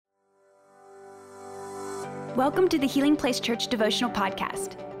Welcome to the Healing Place Church Devotional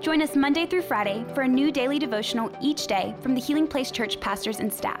Podcast. Join us Monday through Friday for a new daily devotional each day from the Healing Place Church pastors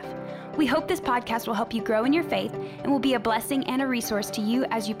and staff. We hope this podcast will help you grow in your faith and will be a blessing and a resource to you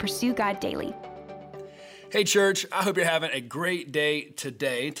as you pursue God daily. Hey church, I hope you're having a great day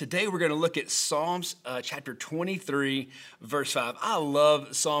today. Today we're going to look at Psalms chapter 23, verse 5. I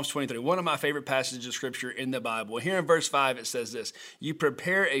love Psalms 23, one of my favorite passages of scripture in the Bible. Here in verse 5 it says this: "You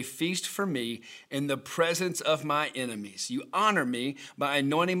prepare a feast for me in the presence of my enemies. You honor me by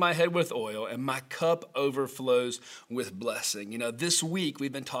anointing my head with oil, and my cup overflows with blessing." You know, this week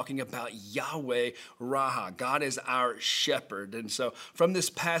we've been talking about Yahweh Raha. God is our shepherd. And so from this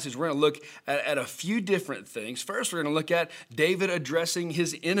passage, we're going to look at a few different things. First, we're going to look at David addressing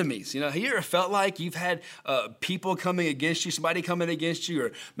his enemies. You know, have you ever felt like you've had people coming against you, somebody coming against you,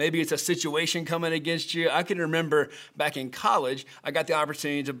 or maybe it's a situation coming against you? I can remember back in college, I got the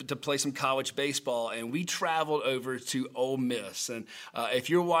opportunity to play some college baseball, and we traveled over to Ole Miss. And if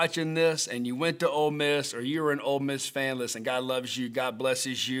you're watching this and you went to Ole Miss or you're an Ole Miss fan, listen, God loves you, God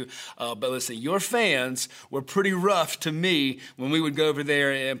blesses you. But listen, your fans were pretty rough to me when we would go over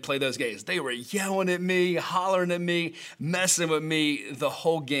there and play those games. They were yelling at me, hollering at me, messing with me the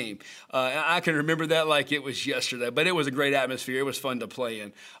whole game. I can remember that like it was yesterday, but it was a great atmosphere. It was fun to play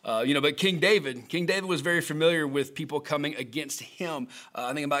in. But King David was very familiar with people coming against him.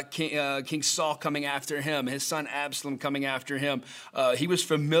 I think about King Saul coming after him, his son Absalom coming after him. He was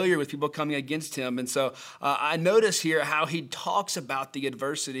familiar with people coming against him. And so I notice here how he talks about the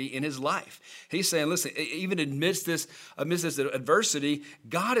adversity in his life. He's saying, listen, even amidst this adversity,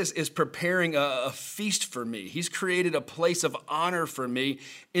 God is preparing a feast for me. He's created a place of honor for me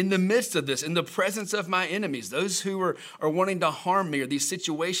in the midst of this, in the presence of my enemies, those who are wanting to harm me, or these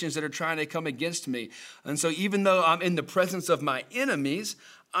situations that are trying to come against me. And so even though I'm in the presence of my enemies,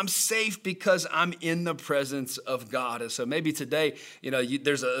 I'm safe because I'm in the presence of God. And so maybe today,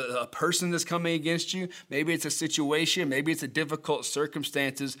 there's a person that's coming against you. Maybe it's a situation. Maybe it's a difficult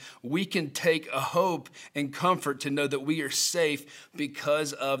circumstances. We can take a hope and comfort to know that we are safe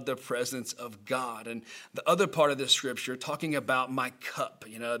because of the presence of God. And the other part of this scripture, talking about my cup,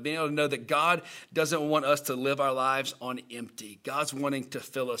 being able to know that God doesn't want us to live our lives on empty. God's wanting to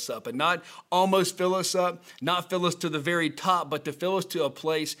fill us up, and not almost fill us up, not fill us to the very top, but to fill us to a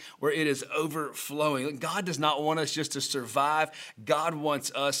place where it is overflowing. God does not want us just to survive. God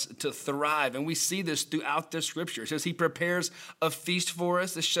wants us to thrive. And we see this throughout the scripture. It says he prepares a feast for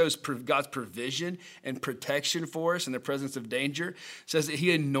us. This shows God's provision and protection for us in the presence of danger. It says that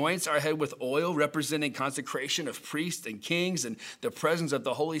he anoints our head with oil, representing consecration of priests and kings and the presence of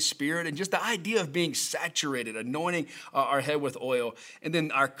the Holy Spirit, and just the idea of being saturated, anointing our head with oil, and then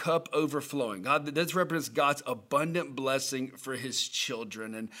our cup overflowing. This represents God's abundant blessing for his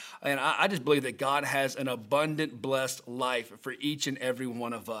children. And I just believe that God has an abundant, blessed life for each and every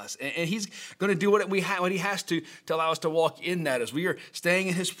one of us. And he's going to do what he has to allow us to walk in that. As we are staying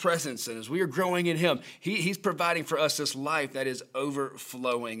in his presence and as we are growing in him, he's providing for us this life that is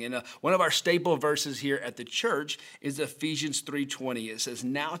overflowing. And one of our staple verses here at the church is Ephesians 3:20. It says,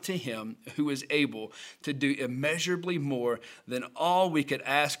 "Now to him who is able to do immeasurably more than all we could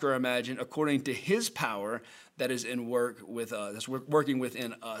ask or imagine, according to his power that is in work with us, that's working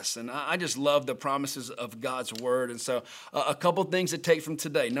within us." And I just love the promises of God's word. And so a couple things to take from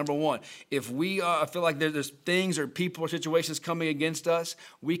today. Number one, if we feel like there's things or people or situations coming against us,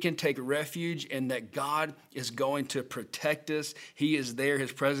 we can take refuge in that God is going to protect us. He is there.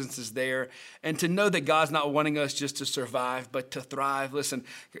 His presence is there. And to know that God's not wanting us just to survive, but to thrive. Listen,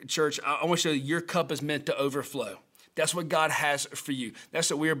 church, I want you to know your cup is meant to overflow. That's what God has for you. That's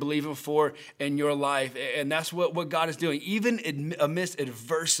what we are believing for in your life. And that's what God is doing. Even amidst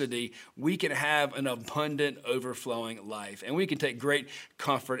adversity, we can have an abundant, overflowing life. And we can take great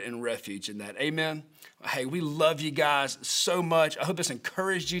comfort and refuge in that. Amen? Hey, we love you guys so much. I hope this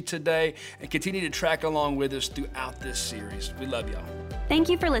encouraged you today, and continue to track along with us throughout this series. We love y'all. Thank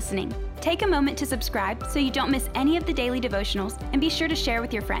you for listening. Take a moment to subscribe so you don't miss any of the daily devotionals, and be sure to share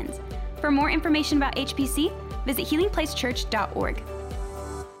with your friends. For more information about HPC, visit healingplacechurch.org.